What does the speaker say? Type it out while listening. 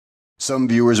Some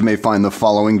viewers may find the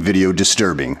following video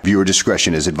disturbing. Viewer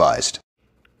discretion is advised.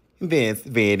 This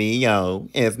video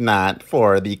is not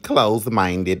for the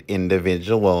closed-minded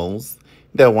individuals,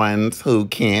 the ones who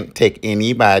can't take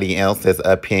anybody else's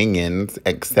opinions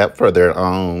except for their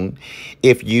own.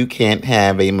 If you can't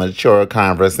have a mature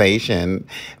conversation,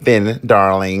 then,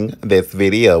 darling, this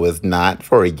video is not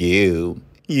for you.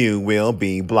 You will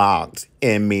be blocked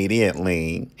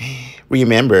immediately.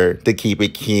 Remember to keep it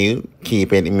cute,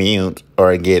 keep it mute,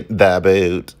 or get the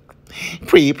boot.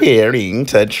 Preparing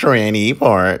to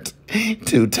transport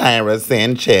to Tyra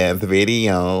Sanchez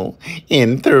video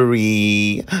in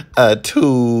 3,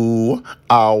 2,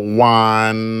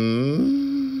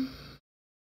 1.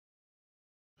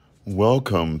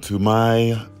 Welcome to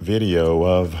my video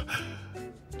of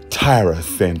Tyra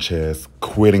Sanchez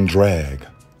quitting drag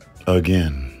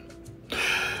again.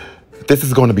 This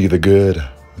is going to be the good,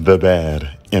 the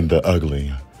bad, and the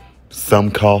ugly. Some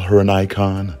call her an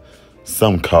icon.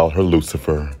 Some call her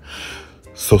Lucifer.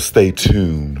 So stay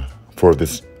tuned for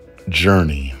this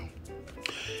journey.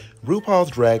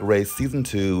 RuPaul's Drag Race Season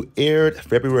 2 aired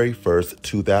February 1st,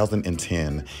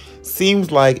 2010.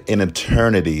 Seems like an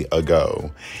eternity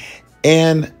ago.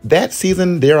 And that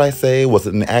season, dare I say, was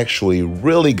an actually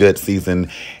really good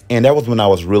season. And that was when I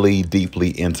was really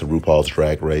deeply into RuPaul's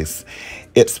Drag Race.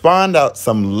 It spawned out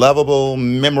some lovable,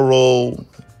 memorable,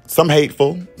 some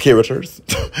hateful characters.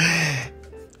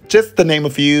 Just to name a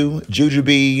few: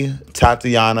 Jujubee,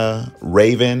 Tatiana,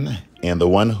 Raven, and the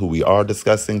one who we are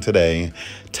discussing today,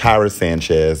 Tyra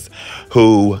Sanchez,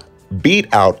 who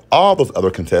beat out all those other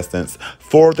contestants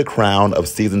for the crown of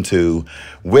Season 2,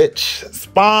 which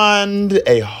spawned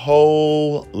a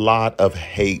whole lot of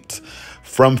hate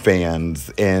from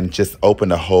fans and just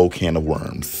opened a whole can of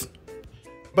worms.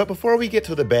 But before we get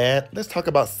to the bad, let's talk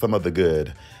about some of the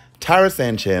good. Tyra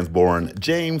Sanchez, born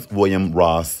James William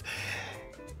Ross,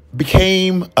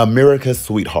 became America's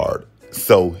sweetheart,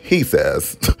 so he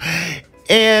says,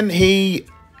 and he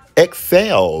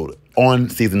excelled on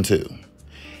Season 2.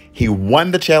 He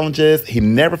won the challenges. He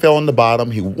never fell on the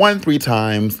bottom. He won 3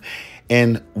 times,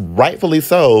 and rightfully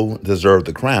so, deserved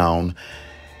the crown.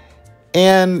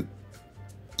 And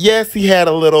yes, he had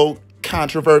a little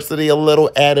controversy, a little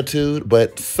attitude,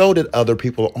 but so did other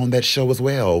people on that show as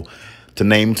well. To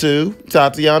name 2,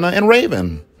 Tatiana and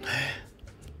Raven.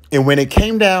 And when it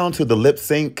came down to the lip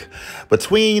sync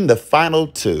between the final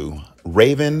 2,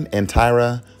 Raven and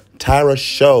Tyra, Tyra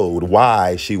showed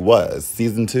why she was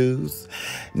Season 2's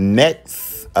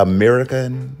next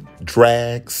American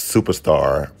drag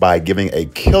superstar by giving a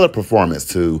killer performance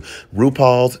to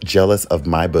RuPaul's Jealous of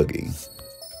My Boogie.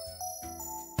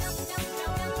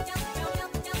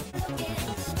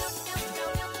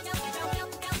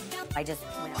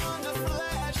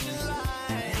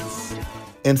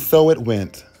 And so it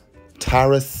went.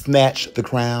 Tyra snatched the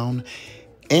crown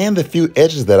and the few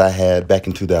edges that I had back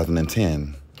in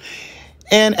 2010.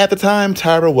 And at the time,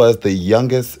 Tyra was the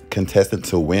youngest contestant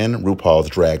to win RuPaul's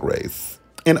Drag Race.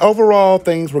 And overall,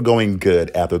 things were going good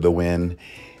after the win.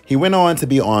 He went on to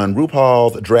be on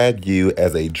RuPaul's Drag U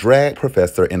as a drag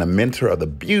professor and a mentor of the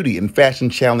Beauty and Fashion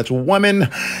Challenge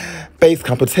woman-based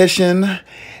competition.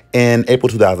 In April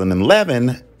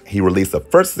 2011, he released a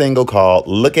first single called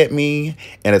Look at Me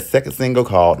and a second single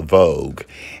called Vogue.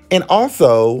 And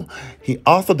he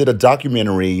also did a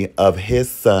documentary of his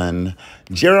son,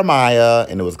 Jeremiah,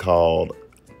 and it was called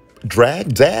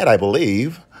Drag Dad, I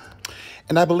believe.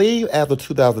 And I believe as of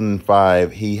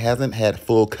 2005, he hasn't had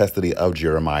full custody of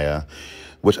Jeremiah,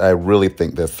 which I really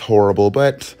think that's horrible.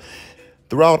 But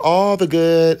throughout all the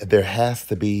good, there has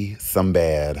to be some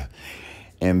bad.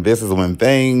 And this is when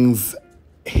things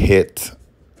hit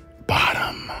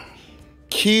bottom.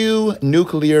 Cue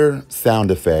nuclear sound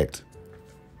effect.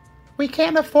 We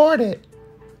can't afford it.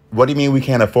 What do you mean we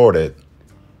can't afford it?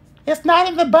 It's not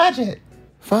in the budget.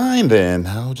 Fine then,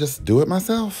 I'll just do it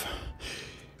myself.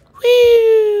 Whee!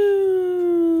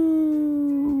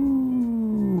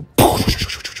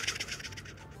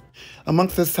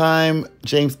 Amongst this time,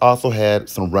 James also had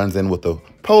some runs-in with the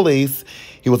police.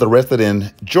 He was arrested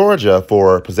in Georgia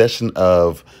for possession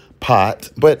of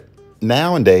pot, but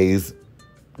nowadays,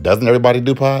 doesn't everybody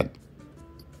do pot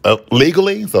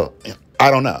legally? So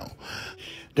I don't know.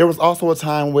 There was also a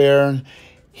time where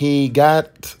he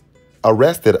got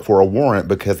arrested for a warrant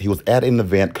because he was at an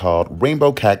event called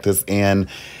Rainbow Cactus and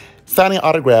signing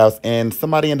autographs, and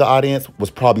somebody in the audience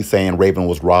was probably saying Raven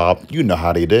was robbed. You know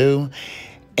how they do.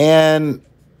 And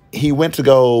he went to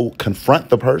go confront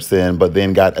the person, but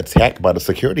then got attacked by the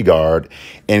security guard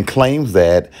and claims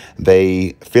that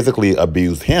they physically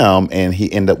abused him, and he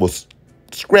ended up with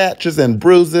scratches and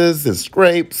bruises and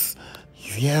scrapes.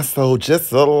 Yeah, so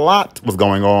just a lot was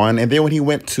going on. And then when he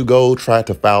went to go try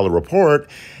to file a report,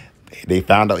 they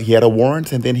found out he had a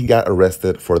warrant, and then he got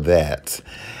arrested for that.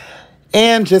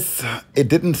 And just, it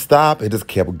didn't stop. It just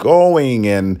kept going.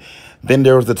 And then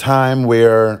there was a time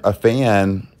where a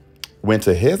fan went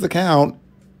to his account,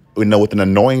 with an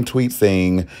annoying tweet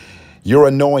saying, "You're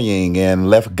annoying," and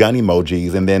left gun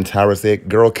emojis. And then Tyra said,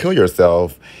 "Girl, kill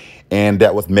yourself." And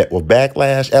that was met with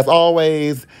backlash. As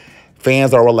always,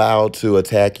 fans are allowed to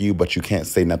attack you, but you can't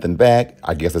say nothing back.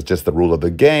 I guess it's just the rule of the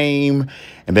game.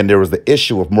 And then there was the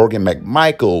issue of Morgan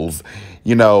McMichaels,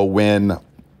 when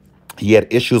he had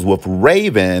issues with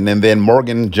Raven, and then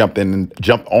Morgan jumped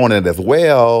on it as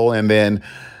well. And then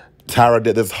Tyra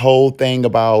did this whole thing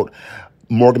about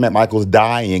Morgan McMichaels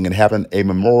dying and having a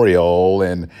memorial,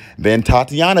 and then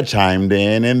Tatiana chimed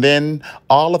in, and then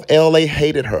all of LA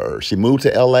hated her. She moved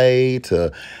to LA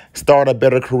to start a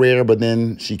better career, but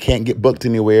then she can't get booked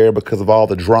anywhere because of all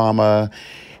the drama.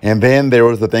 And then there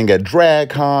was the thing at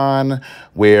DragCon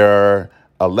where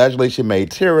allegedly she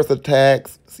made terrorist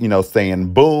attacks,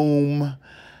 saying boom.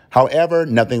 However,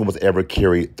 nothing was ever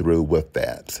carried through with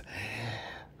that.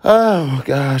 Oh,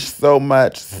 gosh, so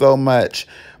much.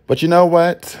 But you know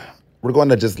what? We're going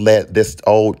to just let this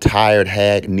old tired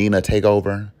hag Nina take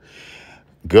over.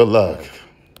 Good luck.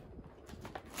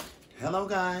 Hello,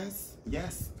 guys.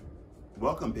 Yes,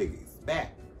 welcome, piggies,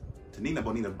 back to Nina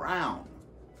Bonita Brown.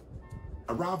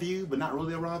 A raw view, but not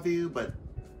really a raw view. But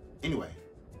anyway,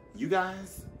 you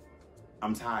guys,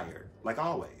 I'm tired, like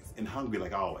always, and hungry,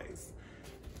 like always.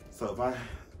 So if I,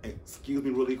 excuse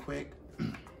me really quick,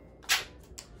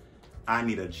 I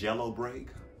need a Jello break.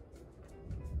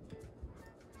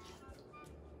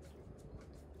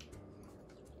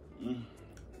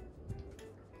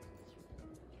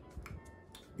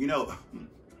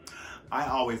 I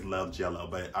always loved Jello,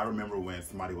 but I remember when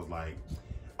somebody was like,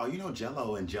 "Oh,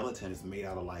 Jello and gelatin is made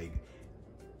out of like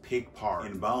pig parts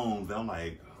and bones," and I'm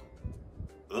like,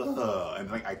 ugh, and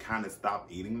I kind of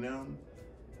stopped eating them.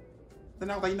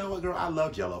 Then I was like, you know what, girl, I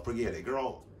love Jello, forget it,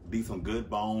 girl. These some good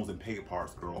bones and pig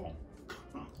parts, girl.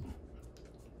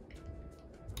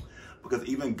 Because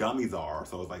even gummies are,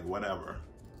 so it's like, whatever.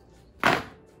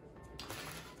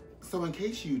 So in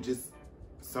case you just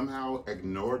somehow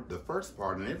ignored the first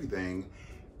part and everything,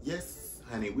 yes,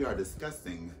 honey, we are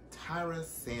discussing Tyra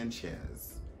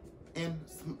Sanchez and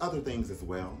some other things as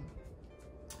well.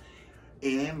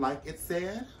 And like it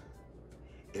said,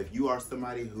 if you are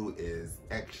somebody who is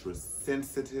extra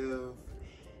sensitive,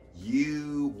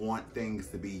 you want things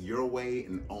to be your way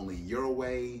and only your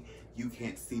way, you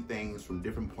can't see things from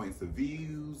different points of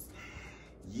views,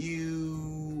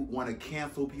 you want to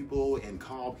cancel people and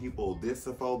call people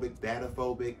thisophobic,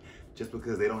 thatophobic, just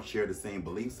because they don't share the same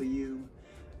beliefs as you,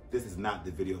 this is not the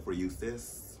video for you,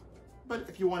 sis. But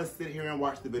if you want to sit here and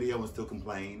watch the video and still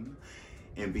complain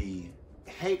and be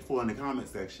hateful in the comment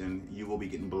section, you will be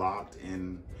getting blocked.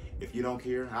 And if you don't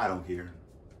care, I don't care.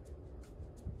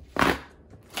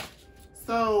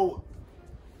 So,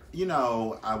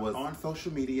 I was on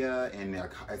social media and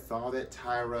I saw that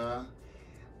Tyra,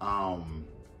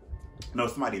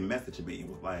 somebody messaged me,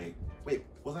 was like, wait,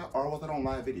 was that on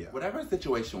live video? Whatever the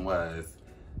situation was,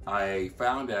 I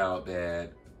found out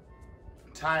that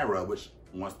Tyra, which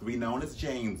wants to be known as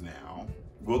James now,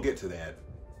 we'll get to that.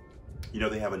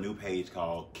 They have a new page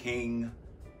called King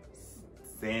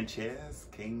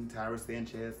Tyra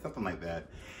Sanchez, something like that.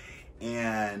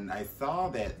 And I saw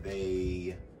that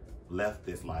they left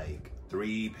this like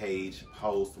 3-page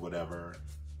post, whatever.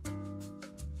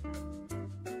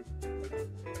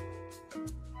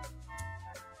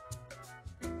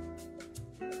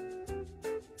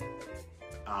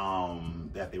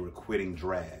 That they were quitting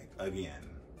drag again.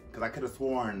 Because I could have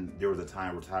sworn there was a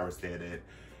time where Tyra said that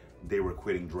they were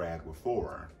quitting drag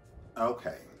before.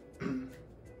 Okay.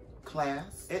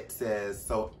 Class, it says,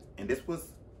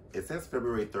 it says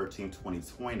February 13,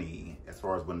 2020, as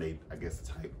far as when they, I guess,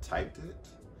 typed it.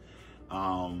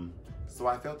 So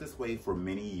I felt this way for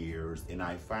many years, and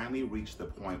I finally reached the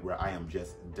point where I am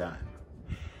just done.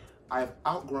 I've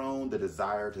outgrown the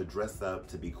desire to dress up,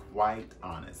 to be quite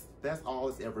honest. That's all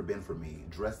it's ever been for me,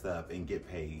 dress up and get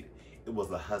paid. It was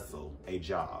a hustle, a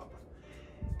job,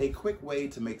 a quick way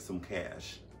to make some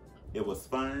cash. It was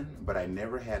fun, but I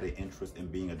never had an interest in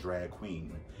being a drag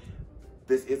queen.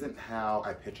 This isn't how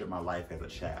I pictured my life as a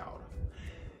child.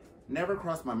 Never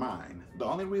crossed my mind. The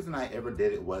only reason I ever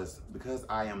did it was because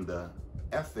I am the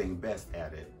effing best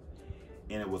at it,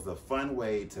 and it was a fun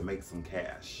way to make some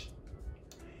cash.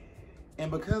 And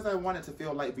because I wanted to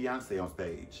feel like Beyonce on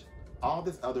stage. All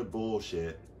this other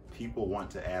bullshit people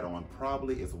want to add on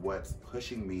probably is what's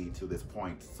pushing me to this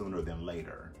point sooner than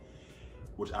later.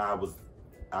 which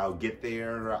I'll get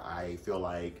there. I feel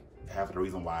like half of the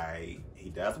reason why he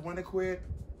doesn't want to quit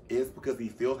is because he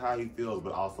feels how he feels,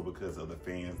 but also because of the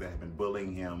fans that have been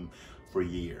bullying him for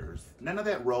years. None of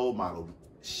that role model.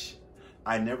 Shh.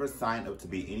 I never signed up to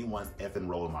be anyone's effing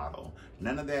role model.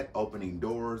 None of that opening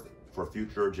doors for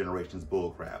future generations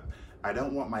bullcrap. I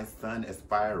don't want my son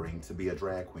aspiring to be a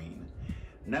drag queen.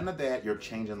 None of that you're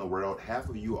changing the world. Half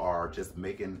of you are just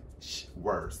making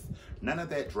worse. None of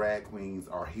that drag queens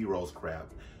are heroes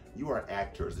crap. You are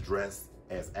actors dressed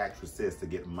as actresses to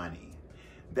get money.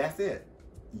 That's it.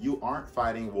 You aren't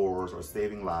fighting wars or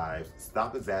saving lives.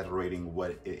 Stop exaggerating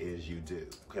what it is you do.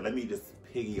 Okay, let me just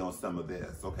piggy on some of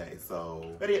this. Okay,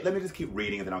 so let me just keep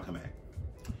reading and then I'll come back.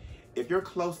 If you're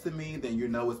close to me, then you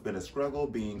know it's been a struggle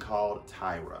being called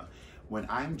Tyra. When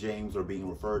I'm James or being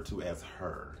referred to as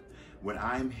her. When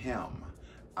I'm him.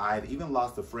 I've even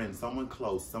lost a friend, someone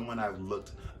close, someone I've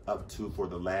looked up to for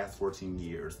the last 14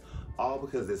 years. All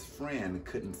because this friend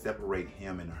couldn't separate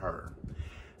him and her.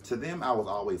 To them, I was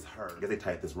always her. I guess they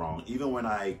typed this wrong. Even when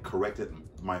I corrected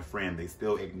my friend, they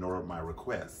still ignored my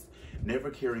requests,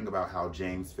 never caring about how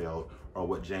James felt or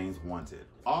what James wanted.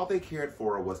 All they cared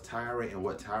for was Tyra and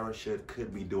what Tyra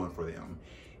could be doing for them.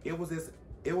 It was as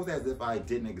if I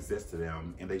didn't exist to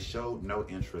them, and they showed no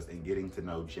interest in getting to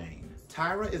know James.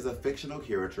 Tyra is a fictional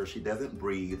character. She doesn't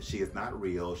breathe. She is not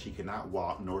real. She cannot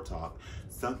walk nor talk.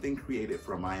 Something created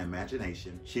from my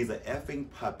imagination. She's an effing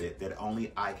puppet that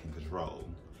only I can control.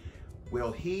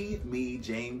 Well,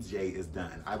 James J is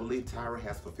done. I believe Tyra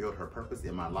has fulfilled her purpose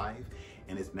in my life,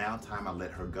 and it's now time I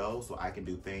let her go so I can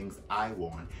do things I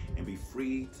want and be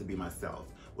free to be myself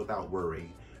without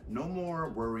worry. No more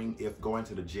worrying if going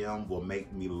to the gym will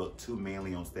make me look too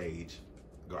manly on stage.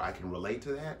 Girl, I can relate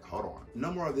to that. Hold on.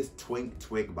 No more of this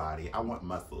twig body. I want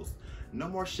muscles. No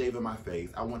more shaving my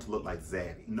face. I want to look like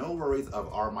Zaddy. No worries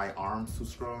of are my arms too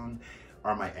strong?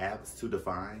 Are my abs too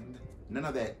defined? None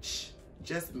of that shh.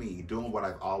 Just me doing what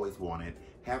I've always wanted,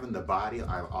 having the body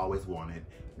I've always wanted,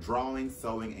 drawing,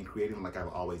 sewing, and creating like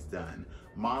I've always done,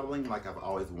 modeling like I've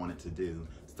always wanted to do,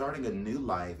 starting a new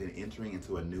life and entering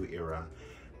into a new era.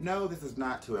 No, this is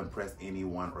not to impress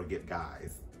anyone or get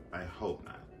guys. I hope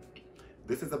not.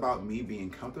 This is about me being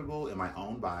comfortable in my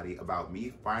own body, about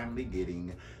me finally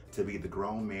getting to be the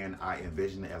grown man I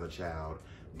envisioned as a child.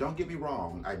 Don't get me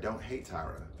wrong, I don't hate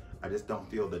Tyra. I just don't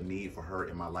feel the need for her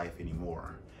in my life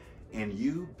anymore. And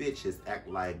you bitches act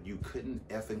like you couldn't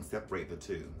effing separate the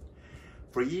two.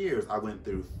 For years, I went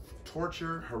through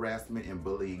torture, harassment, and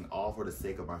bullying, all for the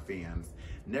sake of my fans,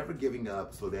 never giving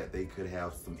up so that they could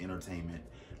have some entertainment.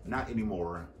 Not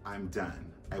anymore. I'm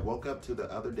done. I woke up to the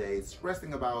other day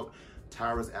stressing about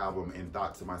Tyra's album and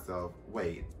thought to myself,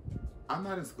 wait, I'm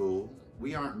not in school.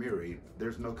 We aren't married.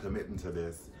 There's no commitment to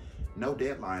this. No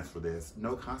deadlines for this.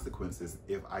 No consequences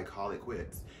if I call it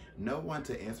quits. No one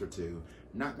to answer to.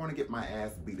 Not going to get my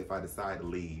ass beat if I decide to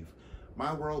leave.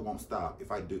 My world won't stop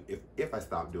if I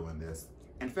stop doing this.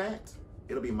 In fact,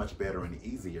 it'll be much better and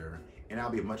easier, and I'll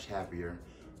be much happier.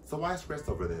 So why stress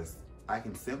over this? I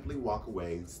can simply walk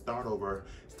away, start over,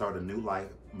 start a new life,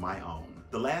 my own.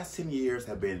 The last 10 years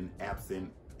have been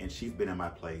absent, and she's been in my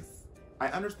place. I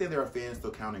understand there are fans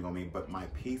still counting on me, but my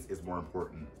peace is more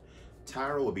important.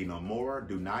 Tyra will be no more.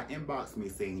 Do not inbox me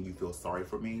saying you feel sorry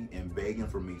for me and begging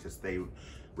for me to stay.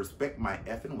 Respect my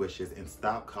effing wishes and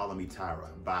stop calling me Tyra.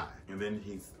 Bye. And then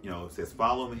he's, says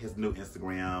follow his new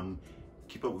Instagram.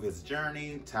 Keep up with his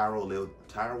journey. Tyra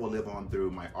will live on through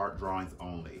my art drawings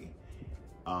only.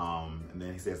 And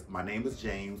then he says, my name is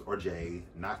James or Jay,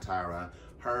 not Tyra.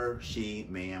 Her, she,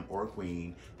 ma'am, or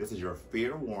queen. This is your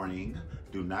fair warning.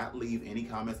 Do not leave any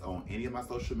comments on any of my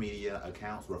social media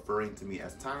accounts referring to me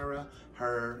as Tyra,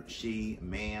 her, she,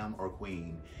 ma'am, or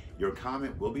queen. Your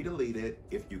comment will be deleted.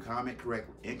 If you comment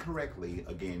incorrectly,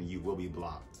 again, you will be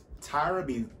blocked. Tyra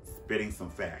be spitting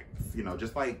some facts,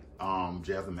 just like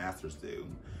Jasmine Masters do,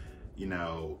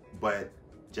 but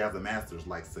Jasmine Masters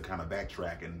likes to kind of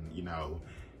backtrack and,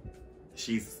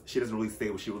 she doesn't really say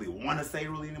what she really want to say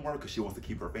really anymore because she wants to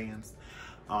keep her fans.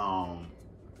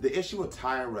 The issue with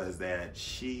Tyra is that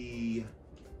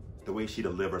the way she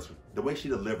delivers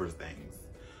things.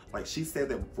 Like she said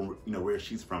that from where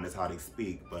she's from, that's how they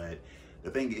speak. But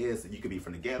the thing is, you could be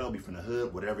from the ghetto, be from the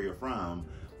hood, whatever you're from,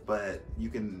 but you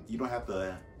don't have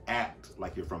to act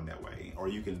like you're from that way, or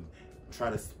you can try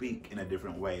to speak in a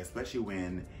different way, especially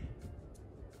when,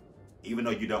 even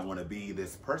though you don't want to be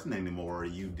this person anymore,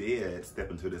 you did step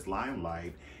into this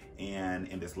limelight. And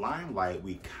in this limelight,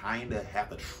 we kind of have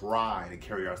to try to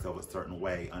carry ourselves a certain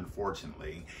way,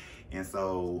 unfortunately. And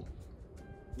so,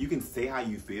 you can say how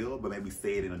you feel, but maybe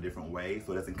say it in a different way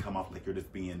so it doesn't come off like you're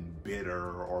just being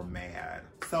bitter or mad.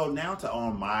 So now to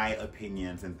own my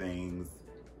opinions and things.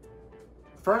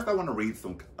 First, I want to read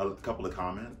a couple of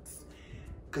comments.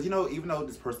 Because, you know, even though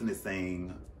this person is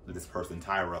saying,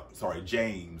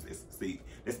 James,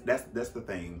 that's the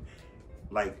thing.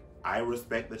 Like, I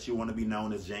respect that you want to be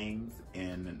known as James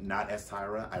and not as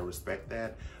Tyra. I respect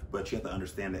that. But you have to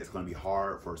understand that it's going to be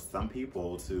hard for some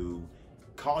people to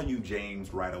call you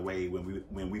James right away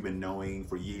when we've been knowing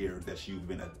for years that you've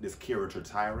been this character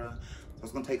Tyra. So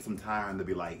it's going to take some time to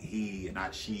be like he and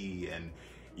not she, and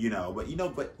but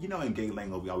in gay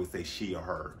lingo we always say she or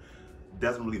her.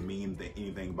 Doesn't really mean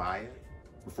anything by it.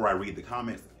 Before I read the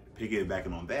comments,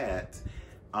 piggybacking on that,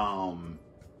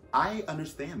 I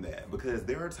understand that because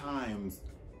there are times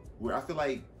where I feel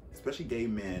like, especially gay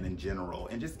men in general,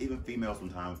 and just even females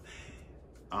sometimes,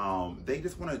 they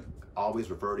just want to always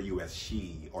refer to you as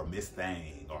she or Miss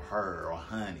Thing or her or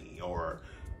honey or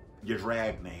your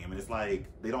drag name. And it's like,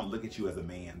 they don't look at you as a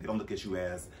man. They don't look at you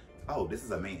as, oh, this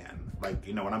is a man. Like,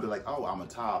 when I be like, oh, I'm a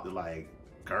top, they're like,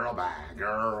 girl, bye,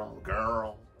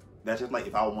 girl. That's just like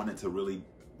if I wanted to really,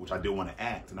 which I do want to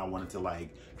act, and I wanted to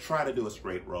like try to do a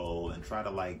straight role and try to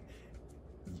like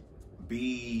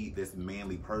be this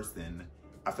manly person,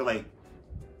 I feel like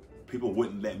people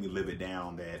wouldn't let me live it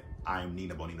down that I'm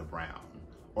Nina Bonina Brown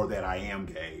or that I am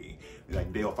gay.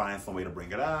 Like, they'll find some way to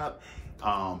bring it up.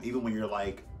 Even when you're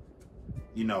like,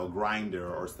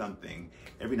 Grindr or something,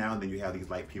 every now and then you have these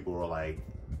like people who are like,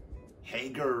 hey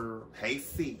girl, hey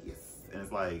sis. And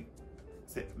it's like,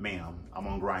 ma'am, I'm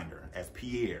on Grindr as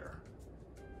Pierre.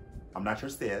 I'm not your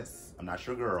sis, I'm not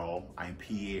your girl, I'm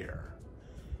Pierre.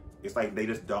 It's like they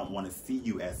just don't want to see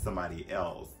you as somebody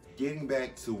else. Getting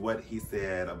back to what he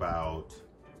said about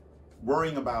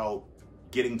worrying about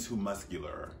getting too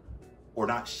muscular or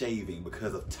not shaving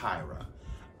because of Tyra.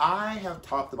 I have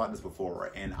talked about this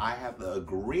before and I have to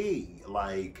agree,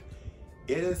 like,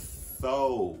 it is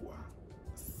so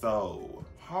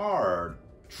hard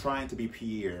trying to be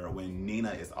Pierre when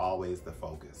Nina is always the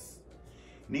focus.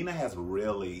 Nina has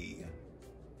really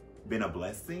been a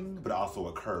blessing, but also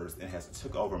a curse, and has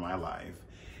took over my life.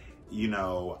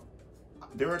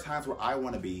 There are times where I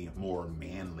want to be more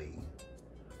manly,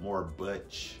 more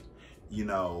butch,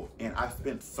 and I've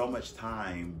spent so much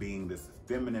time being this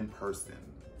feminine person,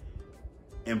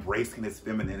 embracing this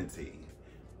femininity.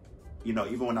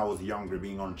 Even when I was younger,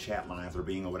 being on chat lines or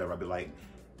being or whatever, I'd be like,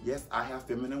 yes, I have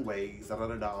feminine ways,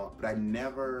 but I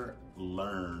never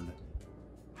learned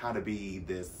how to be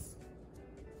this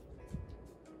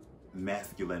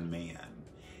masculine man.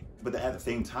 But at the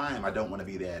same time, I don't want to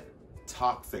be that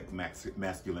toxic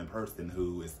masculine person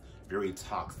who is very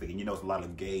toxic. And it's a lot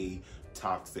of gay,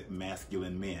 toxic,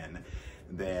 masculine men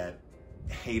that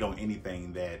hate on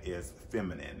anything that is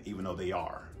feminine, even though they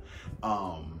are.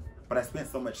 But I spent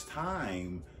so much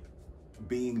time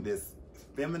being this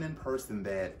feminine person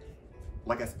that,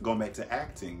 going back to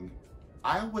acting,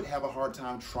 I would have a hard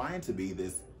time trying to be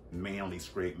this manly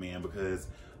straight man because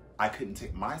I couldn't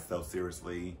take myself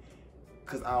seriously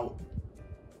because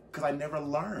I never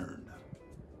learned.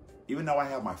 Even though I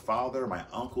have my father, my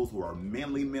uncles who are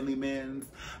manly men,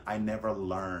 I never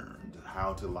learned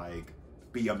how to like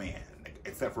be a man,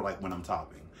 except for like when I'm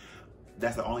topping.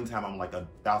 That's the only time I'm like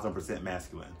 1000%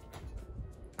 masculine.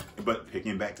 But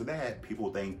picking back to that,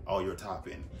 people think, oh, you're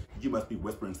topping. You must be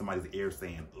whispering in somebody's ear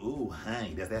saying, ooh,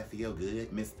 honey, does that feel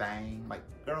good, Miss Thing? Like,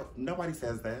 girl, nobody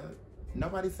says that.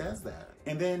 Nobody says that.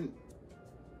 And then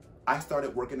I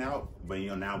started working out, but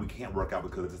now we can't work out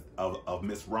because of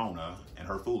Miss Rona and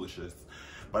her foolishness.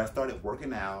 But I started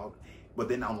working out, but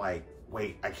then I'm like,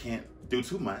 wait, I can't do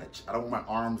too much. I don't want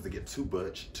my arms to get too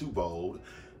butch, too bold,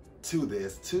 to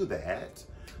this, to that,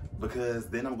 because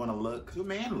then I'm gonna look too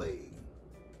manly.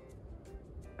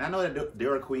 And I know that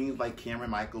there are queens like Cameron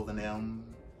Michaels and them,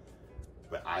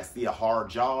 but I see a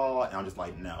hard jaw and I'm just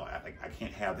like, no, I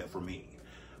can't have that for me.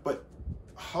 But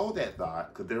hold that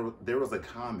thought, because there was a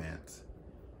comment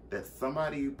that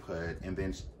somebody put, and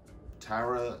then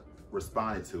Tyra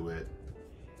responded to it,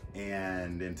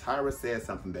 and then Tyra said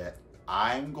something that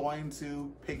I'm going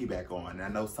to piggyback on, and I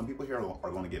know some people here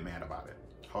are going to get mad about it.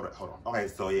 Hold on. Okay,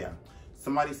 so yeah,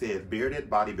 somebody said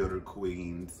bearded bodybuilder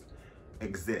queens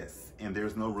exist, and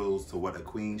there's no rules to what a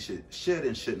queen should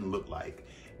and shouldn't look like.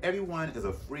 Everyone is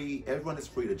free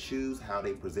to choose how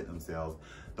they present themselves.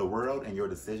 The world and your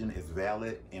decision is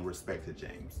valid and respected,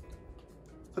 James.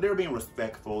 So they were being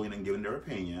respectful and giving their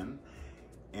opinion.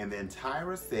 And then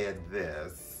Tyra said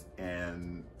this,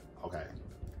 and okay.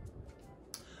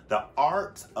 The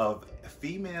art of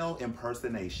female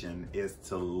impersonation is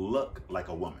to look like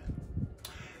a woman.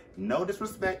 No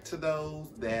disrespect to those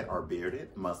that are bearded,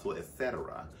 muscle,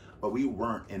 etc. But we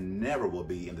weren't and never will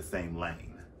be in the same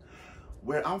lane.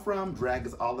 Where I'm from, drag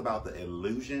is all about the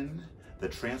illusion, the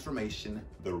transformation,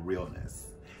 the realness.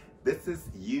 This is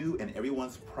you and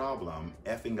everyone's problem,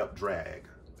 effing up drag.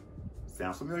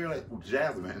 Sounds familiar, like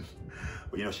Jasmine?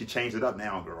 But you know, she changed it up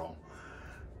now, girl.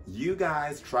 You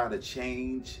guys try to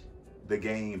change the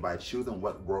game by choosing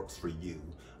what works for you.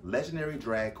 Legendary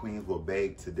drag queens will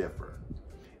beg to differ.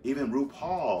 Even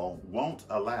RuPaul won't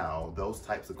allow those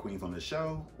types of queens on the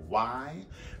show. Why?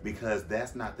 Because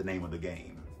that's not the name of the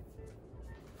game.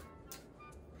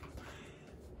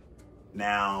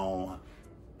 Now,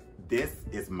 this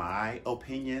is my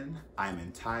opinion. I'm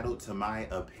entitled to my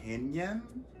opinion.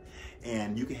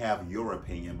 And you can have your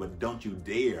opinion, but don't you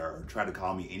dare try to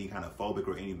call me any kind of phobic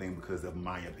or anything because of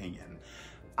my opinion.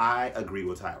 I agree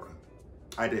with Tyra.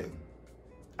 I do.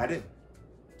 I do.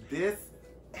 This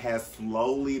has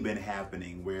slowly been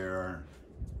happening where,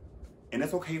 and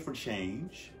it's okay for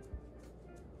change,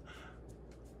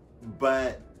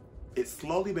 but it's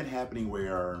slowly been happening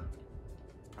where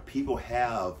people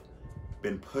have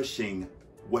been pushing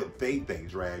what they think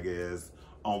drag is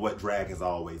on what drag has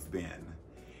always been,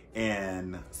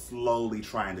 and slowly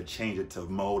trying to change it to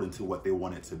mold into what they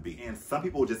want it to be. And some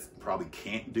people just probably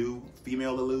can't do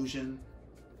female illusion.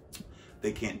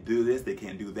 They can't do this, they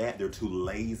can't do that. They're too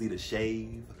lazy to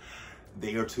shave.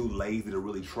 They are too lazy to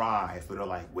really try. So they're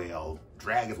like, well,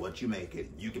 drag is what you make it.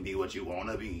 You can be what you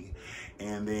want to be.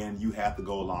 And then you have to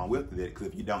go along with it, because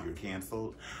if you don't, you're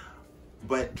canceled.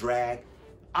 But drag,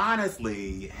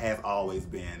 honestly, has always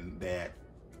been that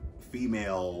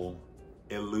female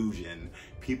illusion.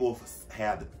 People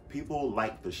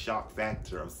like the shock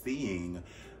factor of seeing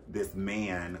this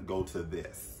man go to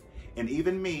this. And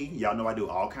even me, y'all know I do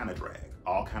all kind of drag,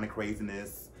 all kind of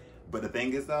craziness. But the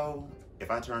thing is though, if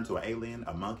I turn to an alien,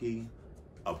 a monkey,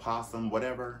 a possum,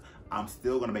 whatever, I'm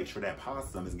still gonna make sure that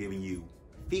possum is giving you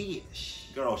fish.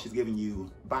 Girl, she's giving you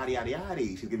body yaddy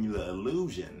yaddy. She's giving you the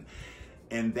illusion.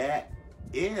 And that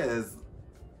is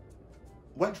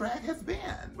what drag has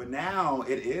been. But now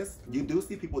it is, you do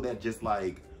see people that just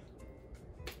like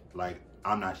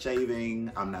I'm not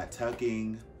shaving, I'm not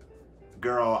tucking.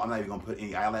 Girl, I'm not even gonna put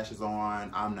any eyelashes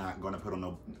on. I'm not gonna put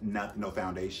on no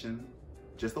foundation,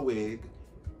 just a wig.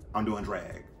 I'm doing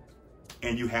drag.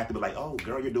 And you have to be like, oh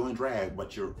girl, you're doing drag,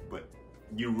 but you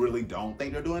really don't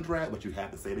think they're doing drag, but you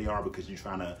have to say they are because you're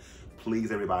trying to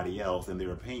please everybody else and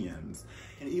their opinions.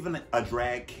 And even a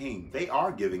drag king, they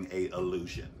are giving a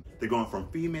illusion. They're going from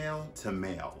female to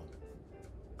male.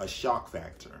 A shock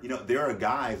factor. You know, there are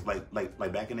guys like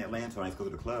back in Atlanta when I used to go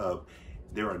to the club,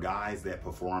 there are guys that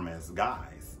perform as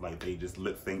guys. Like they just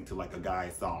lip sync to like a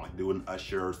guy's song, like doing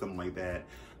Usher or something like that.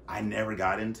 I never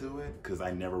got into it because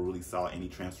I never really saw any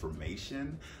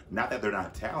transformation. Not that they're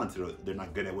not talented or they're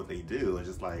not good at what they do. It's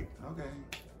just like, okay,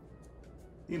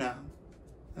 you know,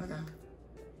 okay.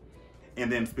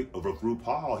 And then speak of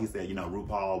RuPaul, he said, you know,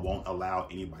 RuPaul won't allow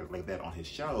anybody like that on his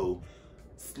show.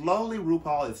 Slowly,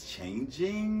 RuPaul is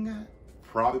changing,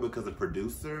 probably because of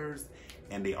producers,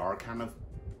 and they are kind of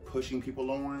pushing people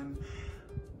on.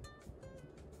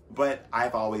 But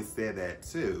I've always said that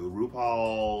too.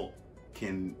 RuPaul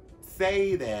can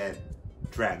say that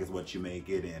drag is what you make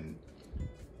it and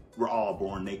we're all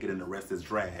born naked and the rest is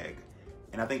drag.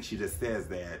 And I think she just says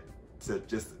that to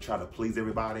just try to please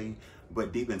everybody.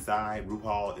 But deep inside,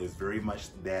 RuPaul is very much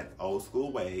that old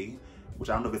school way, which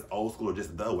I don't know if it's old school or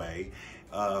just the way,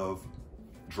 of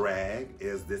drag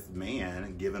is this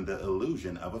man given the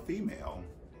illusion of a female.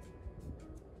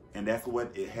 And that's what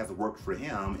it has worked for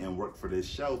him and worked for this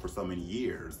show for so many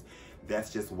years.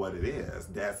 That's just what it is.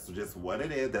 That's just what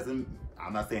it is.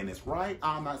 I'm not saying it's right.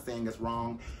 I'm not saying it's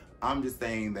wrong. I'm just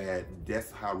saying that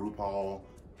that's how RuPaul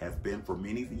has been for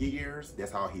many years.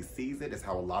 That's how he sees it. That's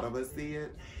how a lot of us see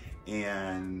it.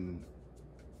 And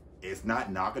it's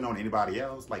not knocking on anybody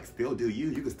else. Like, still do you.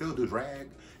 You can still do drag.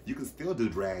 You can still do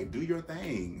drag. Do your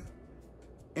thing.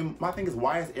 And my thing is,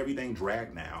 why is everything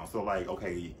drag now? So like,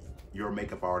 okay, you're a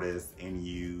makeup artist and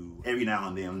you every now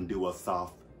and then do a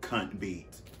soft cunt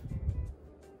beat.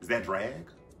 Is that drag?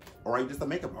 Or are you just a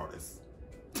makeup artist?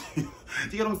 Do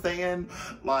you get what I'm saying?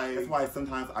 Like, that's why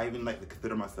sometimes I even like to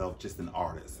consider myself just an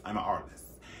artist. I'm an artist.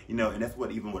 You know, and that's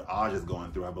what even what Aj is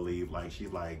going through, I believe. Like,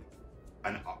 she's like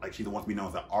she wants to be known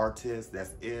as an artist,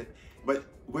 that's it. But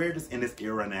we're just in this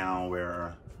era now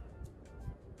where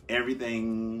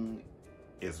everything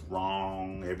is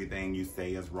wrong, everything you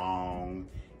say is wrong.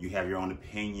 You have your own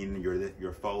opinion,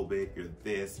 you're phobic, you're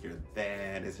this, you're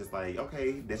that. It's just like,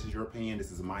 okay, this is your opinion,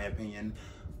 this is my opinion.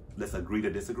 Let's agree to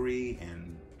disagree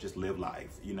and just live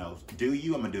life. You know, do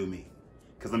you, I'm gonna do me.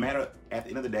 Because no matter, at the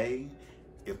end of the day,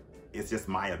 if it's just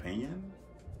my opinion,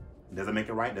 doesn't make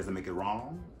it right, doesn't make it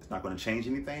wrong. It's not going to change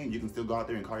anything. You can still go out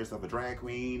there and call yourself a drag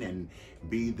queen and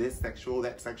be this sexual,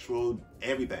 that sexual,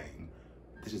 everything.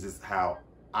 This is just how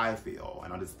I feel.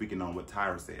 And I'm just speaking on what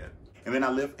Tyra said. And then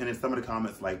and in some of the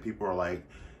comments, like, people are like,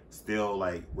 still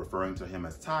like referring to him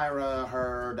as Tyra,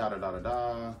 her, da da da da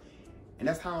da. And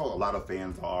that's how a lot of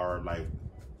fans are. Like,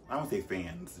 I don't say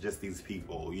fans, just these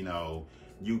people, you know,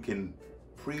 you can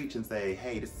preach and say,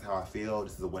 hey, this is how I feel,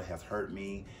 this is what has hurt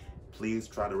me, please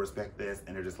try to respect this.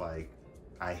 And they're just like,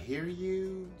 I hear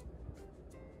you,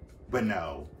 but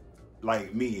no.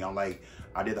 Like me, I'm like,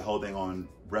 I did the whole thing on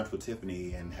Brunch with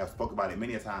Tiffany and have spoke about it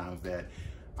many a times that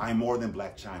I'm more than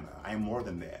Black China. I'm more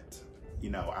than that. You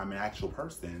know, I'm an actual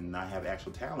person. I have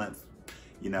actual talents.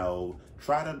 You know,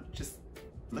 try to just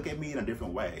look at me in a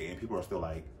different way. And people are still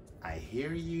like, I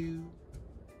hear you,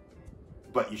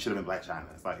 but you should have been Black China.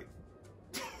 It's like,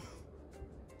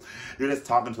 you're just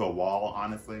talking to a wall,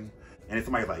 honestly. And if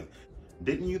somebody's like,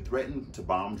 didn't you threaten to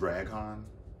bomb DragCon?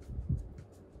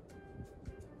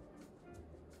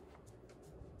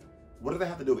 What does that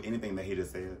have to do with anything that he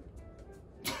just said?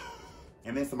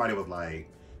 And then somebody was like,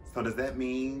 so does that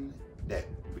mean that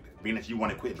being that you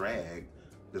want to quit drag,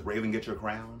 does Raven get your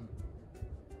crown?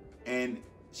 And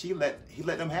he let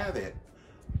them have it.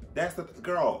 That's the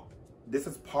girl. This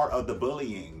is part of the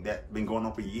bullying that's been going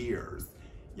on for years.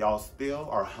 Y'all still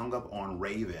are hung up on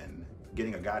Raven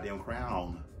getting a goddamn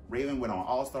crown. Raven went on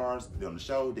All Stars, did on the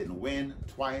show, didn't win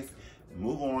twice.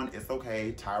 Move on, it's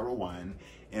okay, Tyra won.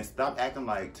 And stop acting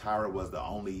like Tyra was the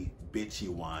only bitchy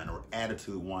one or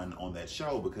attitude one on that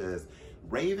show, because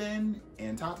Raven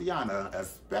and Tatiana,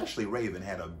 especially Raven,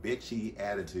 had a bitchy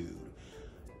attitude.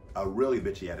 A really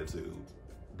bitchy attitude.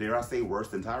 Dare I say worse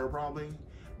than Tyra probably?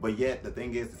 But yet the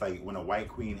thing is, it's like when a white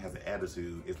queen has an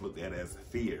attitude, it's looked at as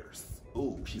fierce.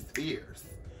 Ooh, she's fierce.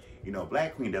 You know,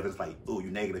 Black queen does it, it's like, ooh,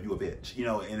 you negative, you a bitch. You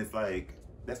know, and it's like,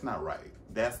 that's not right.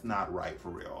 That's not right for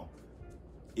real.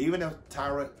 Even if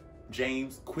Tyra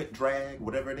James quit drag,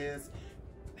 whatever it is,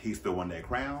 he still won that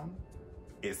crown.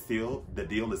 It's sealed, the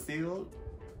deal is sealed,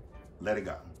 let it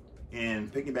go.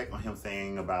 And piggyback on him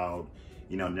saying about,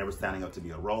 you know, never standing up to be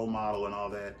a role model and all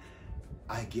that,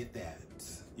 I get that.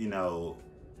 You know,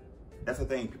 that's the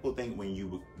thing, people think when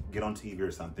you get on TV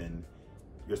or something,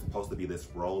 you're supposed to be this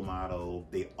role model,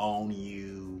 they own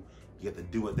you, you have to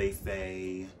do what they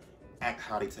say, act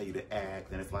how they tell you to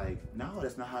act, and it's like, no,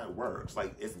 that's not how it works.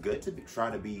 Like, it's good to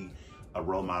try to be a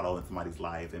role model in somebody's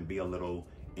life and be a little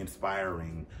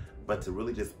inspiring, but to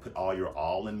really just put all your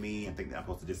all in me and think that I'm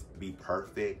supposed to just be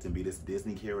perfect and be this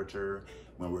Disney character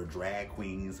when we're drag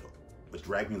queens, which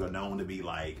drag queens are known to be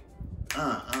like,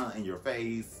 in your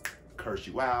face, curse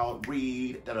you out,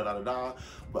 read, da da da da da.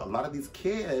 But a lot of these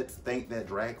kids think that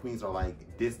drag queens are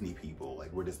like Disney people.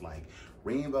 Like, we're just like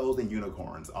rainbows and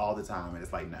unicorns all the time, and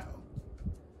it's like, no.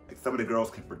 Like, some of the girls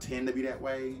can pretend to be that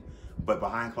way, but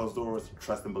behind closed doors,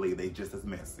 trust and believe, they just as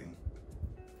messy.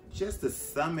 Just to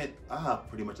sum it up,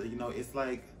 pretty much, you know, it's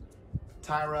like,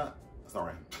 Tyra,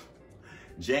 sorry,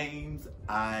 James,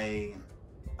 I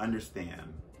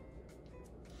understand.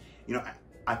 You know,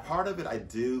 I part of it,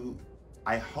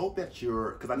 I hope that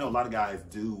because I know a lot of guys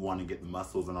do want to get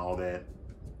muscles and all that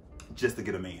just to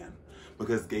get a man,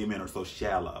 because gay men are so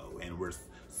shallow and we're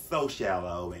so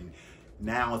shallow, and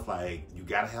now it's like, you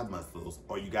gotta have muscles,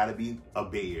 or you gotta be a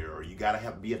bear, or you gotta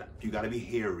be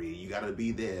hairy, you gotta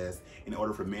be this in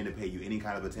order for men to pay you any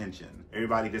kind of attention.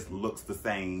 Everybody just looks the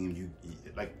same. You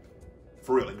like,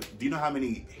 for real, like, do you know how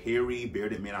many hairy,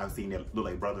 bearded men I've seen that look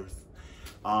like brothers?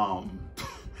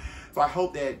 So I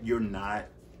hope that you're not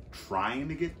trying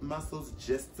to get muscles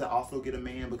just to also get a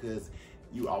man, because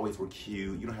you always were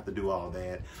cute. You don't have to do all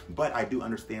that. But I do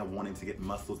understand wanting to get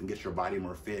muscles and get your body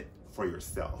more fit for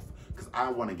yourself, because I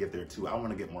want to get there too. I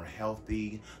want to get more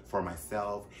healthy for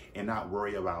myself and not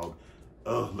worry about,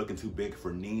 looking too big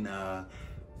for Nina.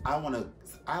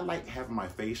 I like having my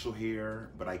facial hair,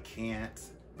 but I can't,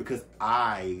 because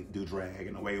I do drag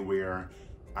in a way where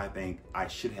I think I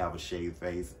should have a shaved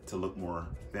face to look more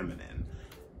feminine.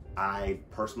 I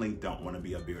personally don't want to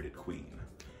be a bearded queen.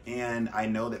 And I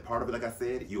know that part of it, like I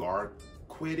said, you are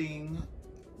quitting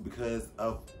because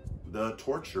of the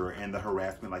torture and the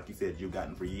harassment, like you said, you've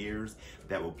gotten for years,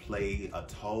 that will play a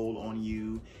toll on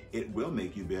you. It will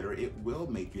make you bitter. It will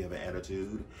make you have an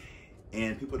attitude.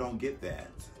 And people don't get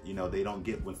that. You know, they don't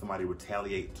get when somebody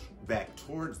retaliates back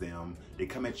towards them. They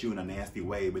come at you in a nasty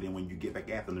way, but then when you get back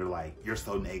at them, they're like, you're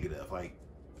so negative. Like,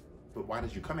 but why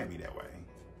did you come at me that way?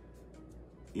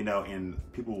 You know, and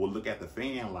people will look at the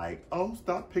fan like, oh,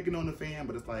 stop picking on the fan.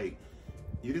 But it's like,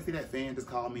 you didn't see that fan just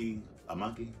call me a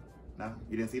monkey? No?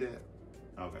 You didn't see that?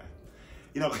 Okay.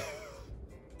 You know,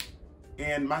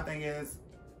 and my thing is,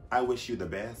 I wish you the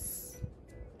best.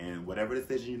 And whatever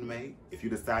decision you make, if you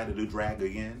decide to do drag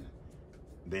again,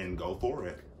 then go for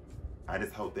it. I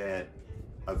just hope that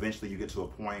eventually you get to a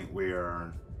point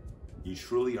where you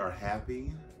truly are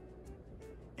happy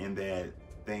and that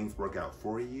things work out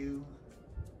for you.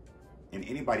 And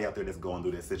anybody out there that's going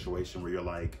through that situation where you're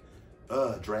like,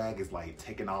 drag is like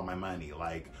taking all my money.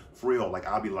 Like, for real, like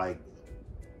I'll be like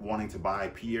wanting to buy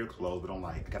Pierre clothes, but I'm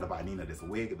like, I gotta buy Nina this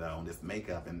wig though, and this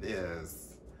makeup and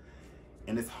this.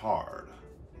 And it's hard.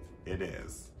 It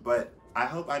is. But I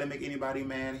hope I didn't make anybody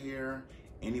mad here,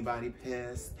 anybody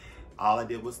pissed. All I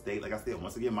did was state, like I said,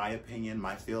 once again, my opinion,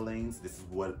 my feelings. This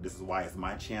is why it's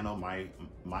my channel,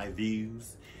 my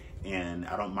views. And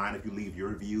I don't mind if you leave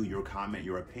your view, your comment,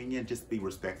 your opinion. Just be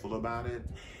respectful about it.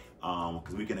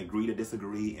 Because we can agree to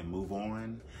disagree and move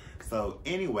on. So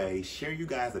anyway, share you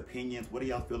guys' opinions. What do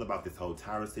y'all feel about this whole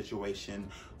Tyra situation?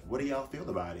 What do y'all feel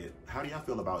about it? How do y'all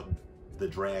feel about the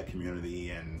drag community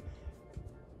and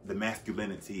the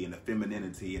masculinity and the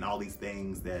femininity and all these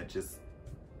things that just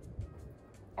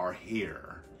are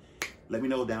here? Let me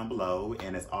know down below.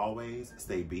 And as always,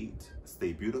 stay beat,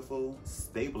 stay beautiful,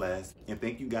 stay blessed. And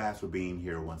thank you guys for being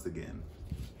here once again.